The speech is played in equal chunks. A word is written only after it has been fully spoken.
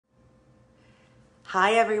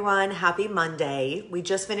Hi everyone, happy Monday. We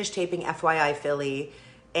just finished taping FYI Philly,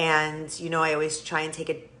 and I always try and take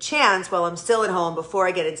a chance while I'm still at home before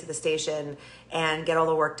I get into the station and get all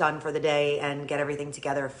the work done for the day and get everything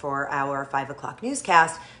together for our 5 o'clock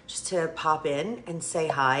newscast, just to pop in and say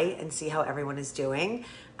hi and see how everyone is doing,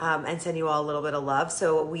 and send you all a little bit of love.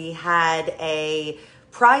 So we had a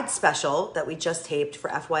Pride special that we just taped for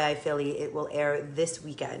FYI Philly. It will air this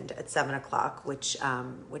weekend at 7 o'clock, which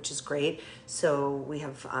is great. So we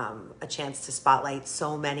have a chance to spotlight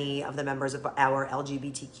so many of the members of our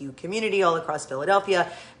LGBTQ community all across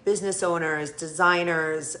Philadelphia, business owners,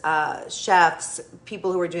 designers, chefs,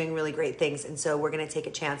 people who are doing really great things. And so we're going to take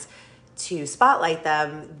a chance to spotlight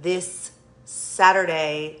them this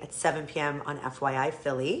Saturday at 7 p.m. on FYI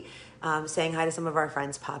Philly, saying hi to some of our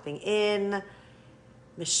friends popping in.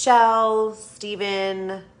 Michelle,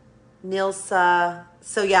 Steven, Nilsa.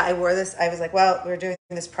 So yeah, I wore this. I was like, well, we're doing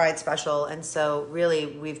this Pride special. And so really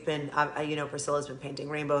we've been, Priscilla's been painting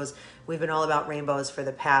rainbows. We've been all about rainbows for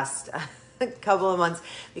the past couple of months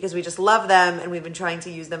because we just love them. And we've been trying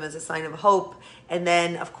to use them as a sign of hope. And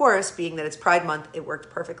then of course, being that it's Pride Month, it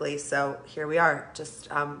worked perfectly. So here we are, just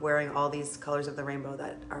wearing all these colors of the rainbow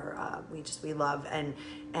that are, we love and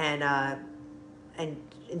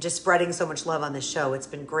just spreading so much love on this show. It's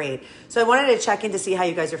been great. So I wanted to check in to see how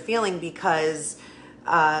you guys are feeling because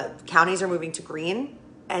counties are moving to green.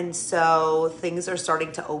 And so things are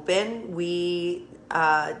starting to open. We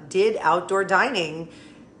did outdoor dining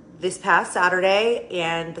this past Saturday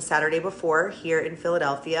and the Saturday before here in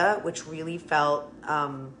Philadelphia, which really felt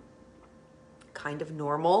kind of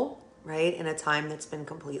normal, right? In a time that's been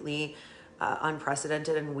completely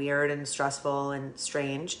unprecedented and weird and stressful and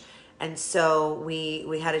strange. And so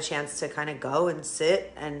we had a chance to kind of go and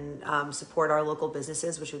sit and support our local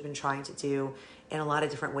businesses, which we've been trying to do in a lot of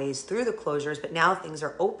different ways through the closures. But now things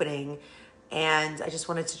are opening. And I just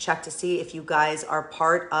wanted to check to see if you guys are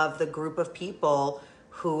part of the group of people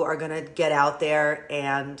who are going to get out there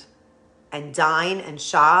and dine and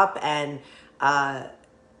shop. And I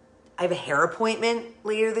have a hair appointment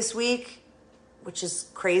later this week, which is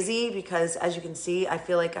crazy because as you can see, I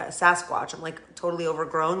feel like a Sasquatch. I'm like totally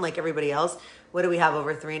overgrown like everybody else. What do we have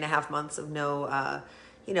over 3.5 months of no,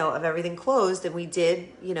 of everything closed? And we did,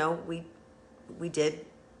 we did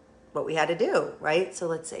what we had to do, right? So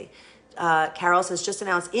let's see. Carol says, just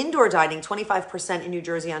announced indoor dining, 25% in New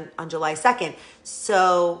Jersey on July 2nd.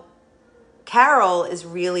 So Carol is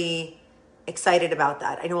really excited about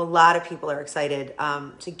that. I know a lot of people are excited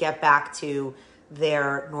to get back to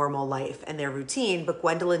their normal life and their routine. But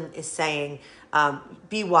Gwendolyn is saying,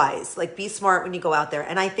 be wise, like be smart when you go out there.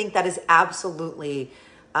 And I think that is absolutely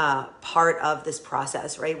part of this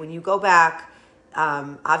process, right? When you go back,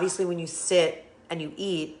 obviously when you sit and you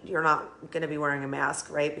eat, you're not going to be wearing a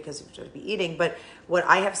mask, right? Because you're going to be eating. But what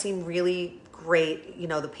I have seen really great,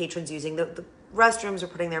 the patrons using the restrooms are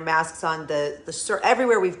putting their masks on,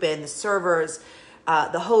 everywhere we've been, the servers,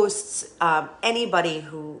 the hosts, anybody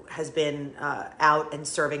who has been out and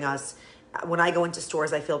serving us. When I go into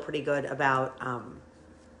stores, I feel pretty good about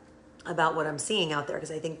what I'm seeing out there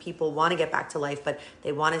because I think people want to get back to life, but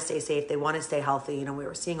they want to stay safe. They want to stay healthy. We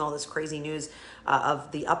were seeing all this crazy news of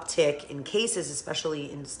the uptick in cases, especially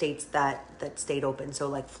in states that stayed open. So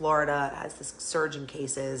like Florida has this surge in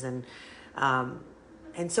cases and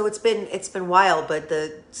so it's been wild. But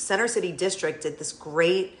the Center City District did this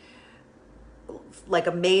great,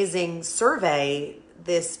 amazing survey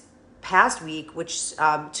this past week, which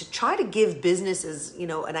to try to give businesses,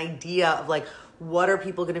 an idea of what are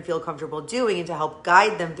people going to feel comfortable doing and to help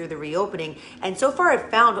guide them through the reopening. And so far I've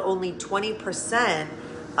found only 20%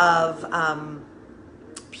 of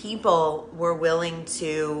people were willing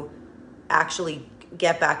to actually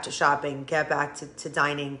get back to shopping, get back to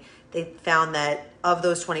dining. They found that of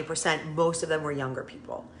those 20%, most of them were younger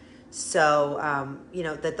people. So,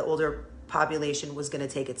 that the older population was going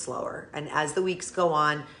to take it slower. And as the weeks go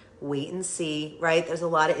on, wait and see, right? There's a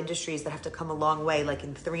lot of industries that have to come a long way. Like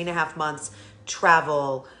in 3.5 months,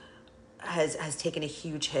 travel has taken a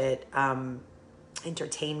huge hit.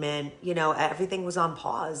 Entertainment, everything was on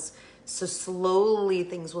pause. So slowly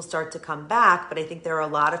things will start to come back. But I think there are a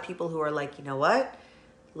lot of people who are like, you know what?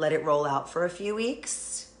 Let it roll out for a few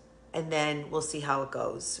weeks and then we'll see how it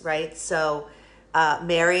goes, right? So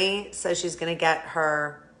Mary says she's going to get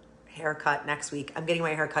her haircut next week. I'm getting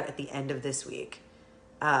my haircut at the end of this week.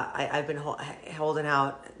 I've been holding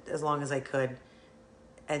out as long as I could.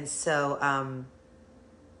 And so,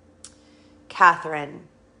 Catherine,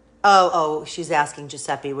 she's asking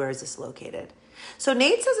Giuseppe, where is this located? So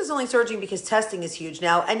Nate says it's only surging because testing is huge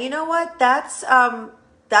now. And you know what? That's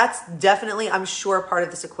definitely, I'm sure, part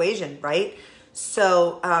of this equation, right?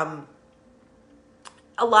 So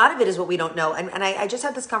a lot of it is what we don't know. And I just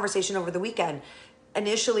had this conversation over the weekend.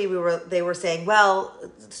 Initially, they were saying, well,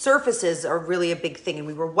 surfaces are really a big thing, and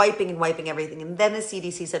we were wiping and wiping everything. And then the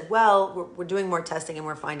CDC said, well, we're doing more testing, and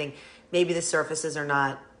we're finding maybe the surfaces are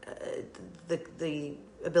not, the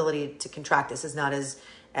ability to contract this is not as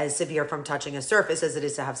severe from touching a surface as it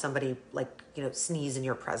is to have somebody sneeze in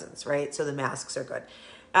your presence, right? So the masks are good.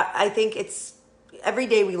 I think it's every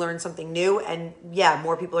day we learn something new, and yeah,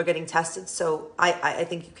 more people are getting tested. So I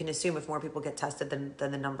think you can assume if more people get tested, then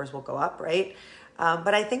the numbers will go up, right?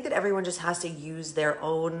 But I think that everyone just has to use their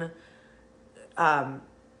own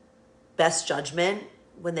best judgment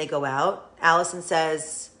when they go out. Allison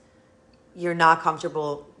says, you're not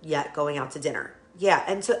comfortable yet going out to dinner. Yeah,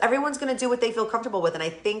 and so everyone's going to do what they feel comfortable with. And I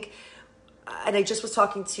think, and I just was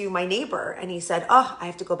talking to my neighbor, and he said, oh, I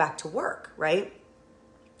have to go back to work, right?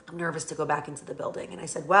 I'm nervous to go back into the building. And I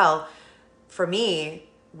said, well, for me,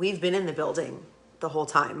 we've been in the building the whole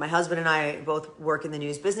time. My husband and I both work in the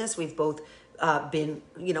news business. We've both been,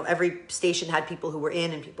 every station had people who were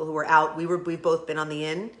in and people who were out. We've both been on the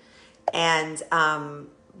in, and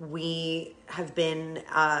we have been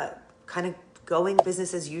kind of going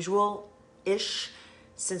business as usual-ish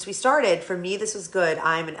since we started. For me, this was good.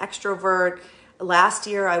 I'm an extrovert. Last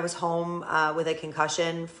year, I was home with a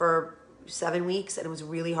concussion for 7 weeks, and it was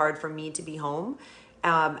really hard for me to be home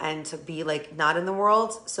and to be not in the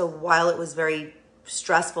world. So while it was very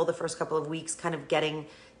stressful the first couple of weeks, kind of getting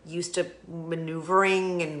used to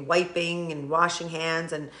maneuvering and wiping and washing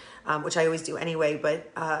hands, and which I always do anyway,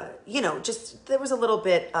 but just there was a little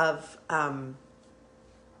bit of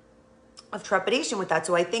trepidation with that.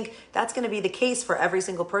 So I think that's going to be the case for every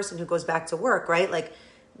single person who goes back to work, right?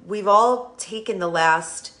 We've all taken the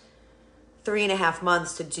last 3.5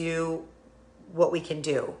 months to do what we can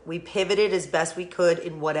do. We pivoted as best we could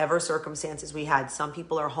in whatever circumstances we had. Some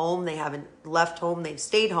people are home, they haven't left home, they've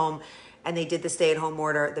stayed home, and they did the stay-at-home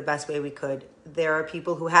order the best way we could. There are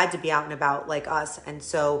people who had to be out and about like us, and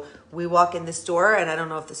so we walk in the store, and I don't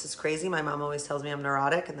know if this is crazy. My mom always tells me I'm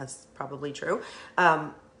neurotic, and that's probably true.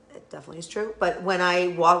 It definitely is true. But when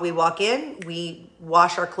we walk in, we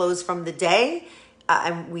wash our clothes from the day,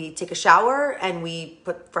 and we take a shower, and we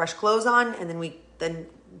put fresh clothes on, and then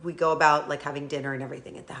we go about having dinner and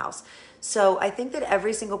everything at the house. So I think that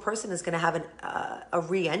every single person is going to have a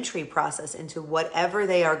re-entry process into whatever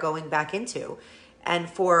they are going back into. And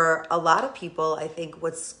for a lot of people, I think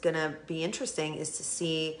what's going to be interesting is to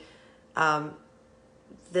see that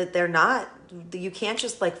you can't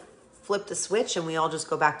just flip the switch and we all just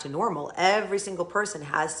go back to normal. Every single person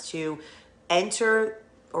has to enter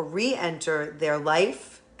or re-enter their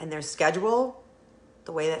life and their schedule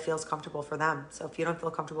the way that feels comfortable for them. So if you don't feel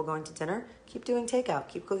comfortable going to dinner, keep doing takeout,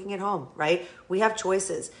 keep cooking at home, right? We have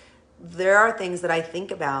choices. There are things that I think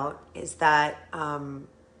about is that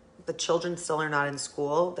the children still are not in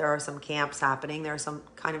school. There are some camps happening. There are some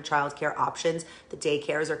kind of childcare options. The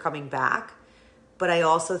daycares are coming back. But I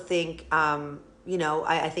also think, I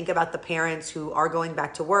think about the parents who are going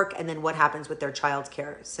back to work, and then what happens with their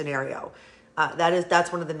childcare scenario.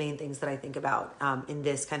 That's one of the main things that I think about in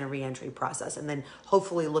this kind of reentry process. And then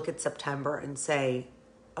hopefully look at September and say,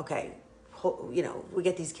 okay, we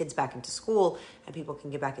get these kids back into school and people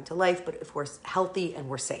can get back into life, but if we're healthy and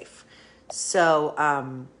we're safe. So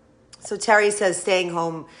Terry says staying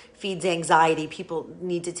home feeds anxiety. People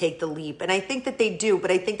need to take the leap. And I think that they do,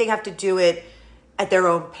 but I think they have to do it at their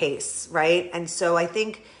own pace, right? And so I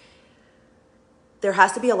think there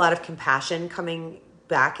has to be a lot of compassion coming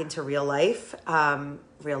back into real life,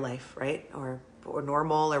 right? Or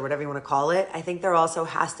normal, or whatever you want to call it. I think there also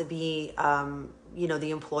has to be, the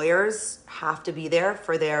employers have to be there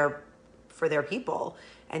for their people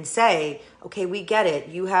and say, okay, we get it.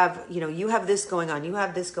 You have this going on. You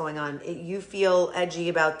have this going on. You feel edgy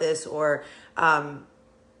about this, or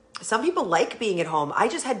some people like being at home. I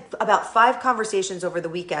just had about 5 conversations over the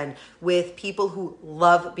weekend with people who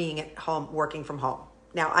love being at home, working from home.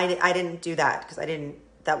 Now, I didn't do that because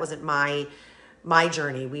that wasn't my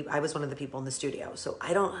journey. I was one of the people in the studio. So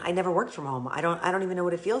I never worked from home. I don't even know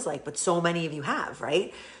what it feels like, but so many of you have,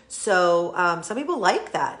 right? So some people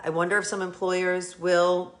like that. I wonder if some employers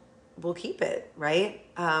will keep it, right?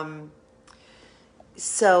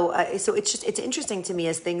 So it's interesting to me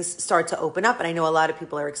as things start to open up, and I know a lot of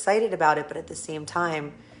people are excited about it, but at the same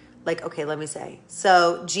time, okay, let me say.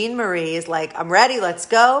 So Jean Marie is I'm ready, let's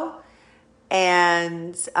go.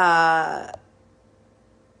 And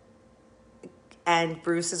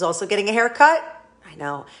Bruce is also getting a haircut. I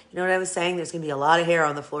know. You know what I was saying? There's going to be a lot of hair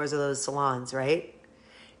on the floors of those salons, right?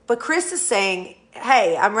 But Chris is saying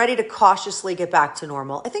hey, I'm ready to cautiously get back to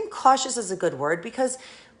normal. I think cautious is a good word because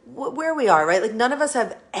where we are, right? Like none of us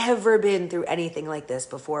have ever been through anything like this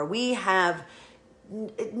before. We have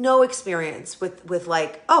no experience with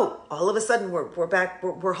like, oh, all of a sudden we're back,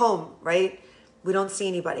 we're home, right? We don't see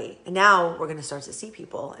anybody. And now we're going to start to see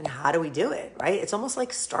people. And how do we do it, right? It's almost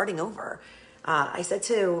like starting over. I said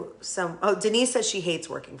to Denise says she hates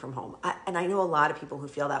working from home. And I know a lot of people who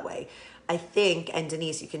feel that way. I think, and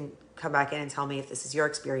Denise, you can come back in and tell me if this is your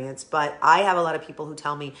experience, but I have a lot of people who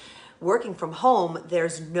tell me working from home,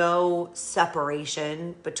 there's no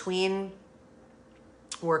separation between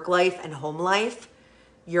work life and home life.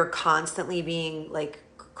 You're constantly being like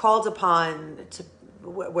called upon to,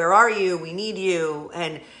 where are you? We need you.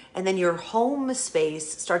 And then your home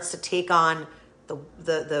space starts to take on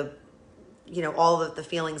the all the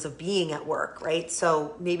feelings of being at work, right?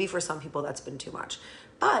 So maybe for some people that's been too much.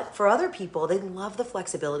 But for other people, they love the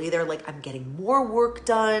flexibility. They're like, I'm getting more work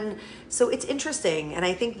done. So it's interesting. And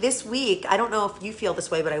I think this week, I don't know if you feel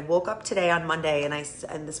this way, but I woke up today on Monday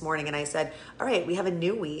and this morning and I said, all right, we have a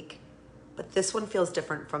new week, but this one feels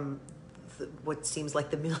different from what seems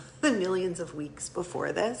like the millions of weeks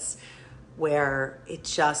before this, where it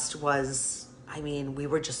just was, we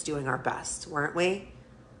were just doing our best, weren't we?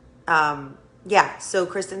 Yeah. So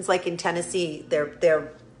Kristen's like in Tennessee,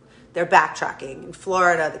 they're backtracking. In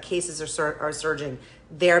Florida, the cases are surging.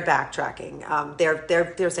 They're backtracking.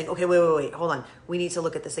 They're saying, okay, wait, hold on. We need to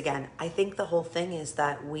look at this again. I think the whole thing is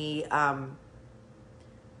that no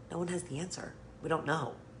one has the answer. We don't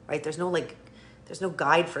know, right? There's no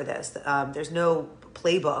guide for this. There's no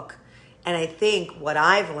playbook. And I think what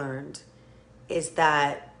I've learned is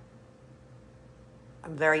that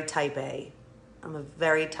I'm very type A. I'm a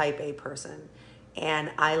very type A person.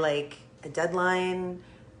 And I like a deadline.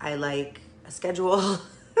 I like a schedule.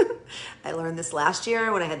 I learned this last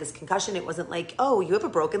year when I had this concussion. It wasn't like, oh, you have a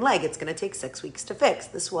broken leg. It's going to take 6 weeks to fix.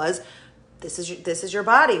 This is your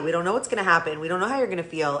body. We don't know what's going to happen. We don't know how you're going to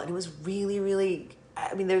feel. And it was really, really,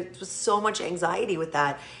 there was so much anxiety with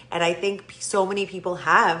that. And I think so many people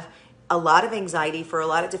have a lot of anxiety for a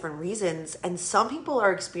lot of different reasons. And some people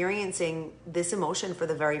are experiencing this emotion for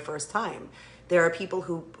the very first time. There are people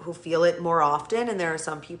who feel it more often. And there are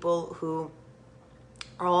some people who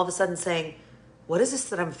are all of a sudden saying, what is this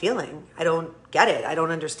that I'm feeling? I don't get it. I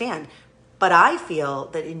don't understand. But I feel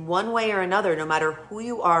that in one way or another, no matter who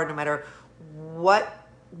you are, no matter what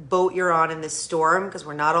boat you're on in this storm, because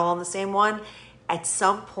we're not all on the same one, at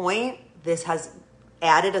some point, this has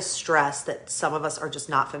added a stress that some of us are just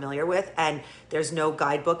not familiar with. And there's no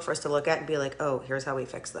guidebook for us to look at and be like, oh, here's how we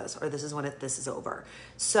fix this, or this is when this is over.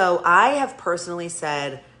 So I have personally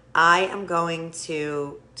said, I am going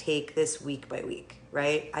to take this week by week,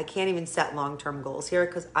 right? I can't even set long-term goals here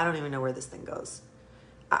because I don't even know where this thing goes.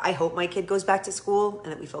 I hope my kid goes back to school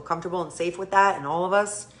and that we feel comfortable and safe with that, and all of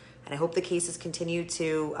us. And I hope the cases continue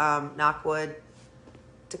to, knock wood,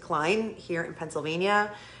 decline here in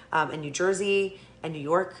Pennsylvania and New Jersey, and New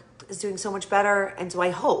York is doing so much better. And so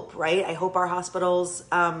I hope, right? I hope our hospitals,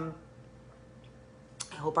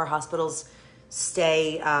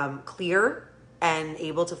 stay clear and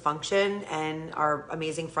able to function, and our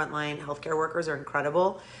amazing frontline healthcare workers are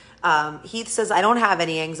incredible. Heath says, I don't have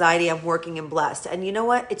any anxiety. I'm working and blessed. And you know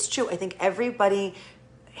what? It's true. I think everybody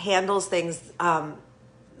handles things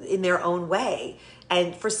in their own way.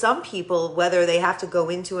 And for some people, whether they have to go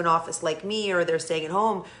into an office like me or they're staying at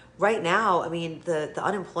home, right now, the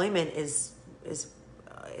unemployment is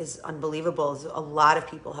unbelievable. A lot of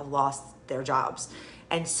people have lost their jobs.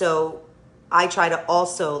 And so I try to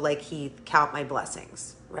also, like Heath, count my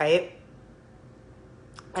blessings, right?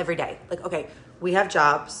 Every day. Like, okay, we have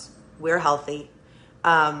jobs. We're healthy.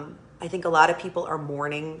 I think a lot of people are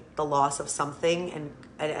mourning the loss of something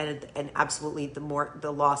and absolutely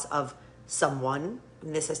the loss of someone.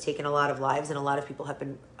 And this has taken a lot of lives, and a lot of people have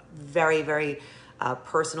been very, very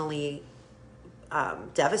personally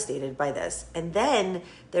devastated by this. And then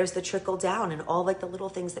there's the trickle down and all like the little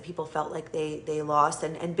things that people felt like they lost,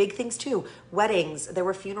 and big things too. Weddings, there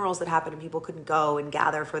were funerals that happened and people couldn't go and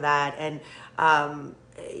gather for that. And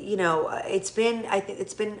it's been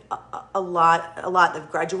a lot. The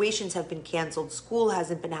graduations have been canceled. School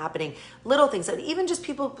hasn't been happening. Little things, and even just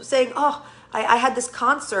people saying, oh, I had this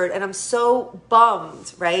concert and I'm so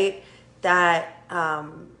bummed, right? That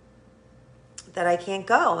I can't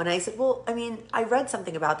go. And I said, well, I read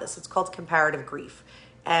something about this. It's called comparative grief.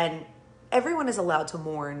 And everyone is allowed to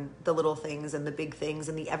mourn the little things and the big things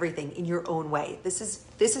and the everything in your own way. This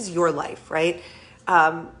is your life, right?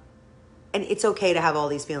 And it's okay to have all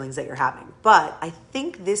these feelings that you're having. But I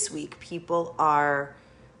think this week people are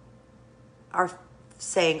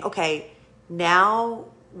saying, okay, Now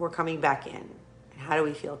we're coming back in. How do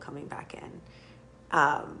we feel coming back in?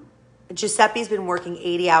 Giuseppe's been working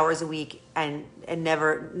 80 hours a week and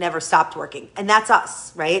never stopped working. And that's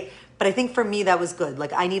us, right? But I think for me, that was good.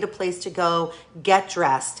 Like, I need a place to go, get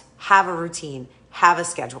dressed, have a routine, have a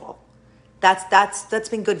schedule. That's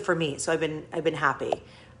been good for me. So I've been happy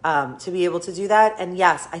to be able to do that. And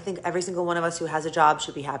yes, I think every single one of us who has a job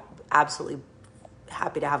should be absolutely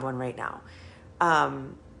happy to have one right now.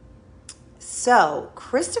 So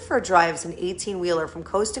Christopher drives an 18-wheeler from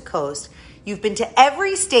coast to coast. You've been to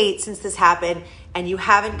every state since this happened, and you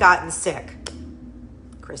haven't gotten sick.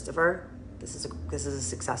 Christopher, this is a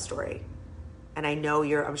success story. And I know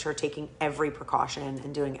I'm sure, taking every precaution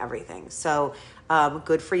and doing everything. So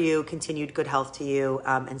good for you, continued good health to you,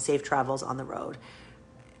 and safe travels on the road.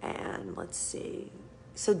 And let's see.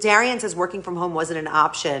 So Darian says working from home wasn't an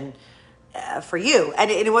option for you. And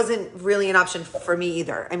it wasn't really an option for me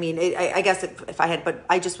either. I mean, I guess if I had, but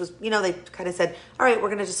I just was, they kind of said, all right, we're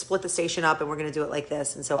going to just split the station up and we're going to do it like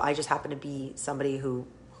this. And so I just happened to be somebody who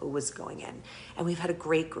was going in. And we've had a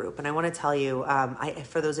great group. And I want to tell you,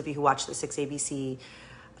 for those of you who watched the 6ABC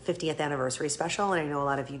 50th anniversary special, and I know a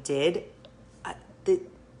lot of you did,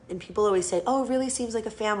 and people always say, oh, it really seems like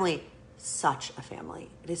a family. Such a family.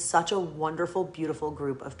 It is such a wonderful, beautiful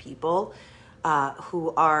group of people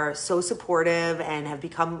who are so supportive and have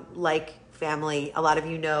become like family. A lot of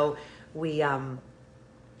you know a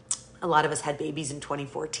lot of us had babies in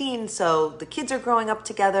 2014, so the kids are growing up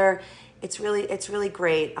together. It's really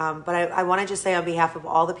great. But I want to just say on behalf of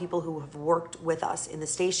all the people who have worked with us in the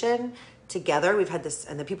station together, we've had this,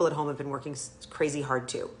 and the people at home have been working crazy hard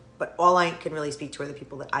too. But all I can really speak to are the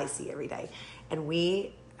people that I see every day. And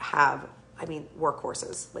we have,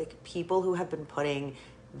 workhorses, like people who have been putting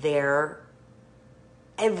their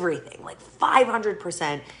everything, like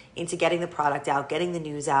 500% into getting the product out, getting the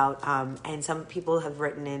news out. And some people have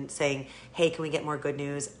written in saying, hey, can we get more good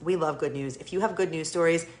news? We love good news. If you have good news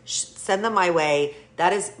stories, send them my way.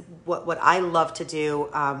 That is what I love to do.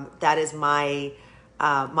 That is my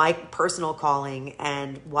personal calling,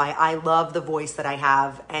 and why I love the voice that I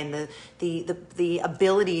have, and the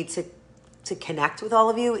ability to connect with all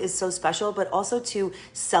of you is so special, but also to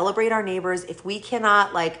celebrate our neighbors. If we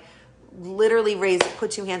cannot literally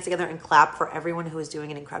put two hands together and clap for everyone who is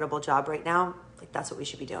doing an incredible job right now, that's what we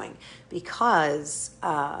should be doing. Because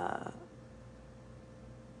let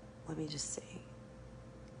me just see.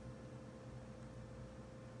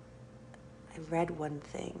 I read one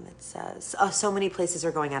thing that says, so many places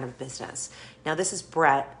are going out of business. Now this is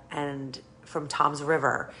Brett and from Tom's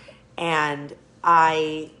River, and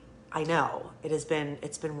I know it's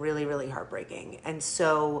been really, really heartbreaking. And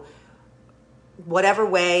so whatever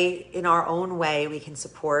way, in our own way, we can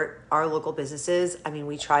support our local businesses.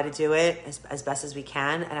 We try to do it as best as we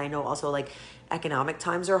can. And I know also economic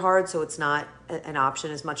times are hard, so it's not an option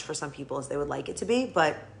as much for some people as they would like it to be.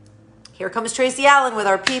 But here comes Tracy Allen with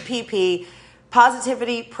our PPP,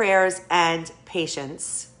 positivity, prayers, and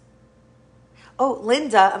patience. Oh,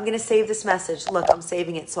 Linda, I'm going to save this message. Look, I'm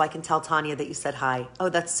saving it so I can tell Tanya that you said hi. Oh,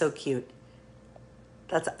 that's so cute.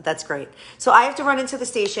 That's great. So I have to run into the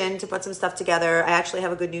station to put some stuff together. I actually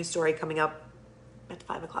have a good news story coming up at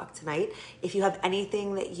 5:00 tonight. If you have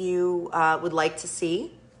anything that you would like to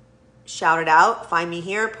see, shout it out. Find me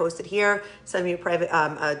here, post it here, send me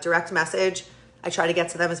a direct message. I try to get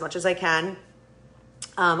to them as much as I can.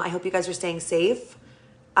 I hope you guys are staying safe.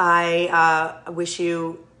 I wish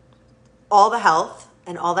you all the health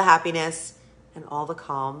and all the happiness and all the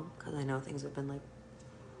calm, because I know things have been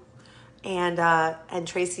and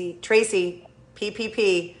Tracy,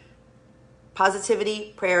 PPP,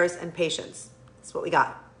 positivity, prayers, and patience. That's what we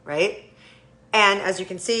got, right? And as you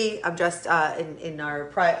can see, I'm dressed in our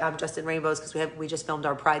Pride. I'm dressed in rainbows because we just filmed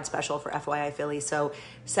our Pride special for FYI Philly. So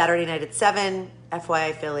Saturday night at 7,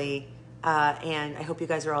 FYI Philly, and I hope you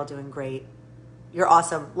guys are all doing great. You're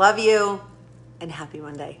awesome. Love you, and happy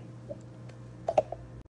Monday.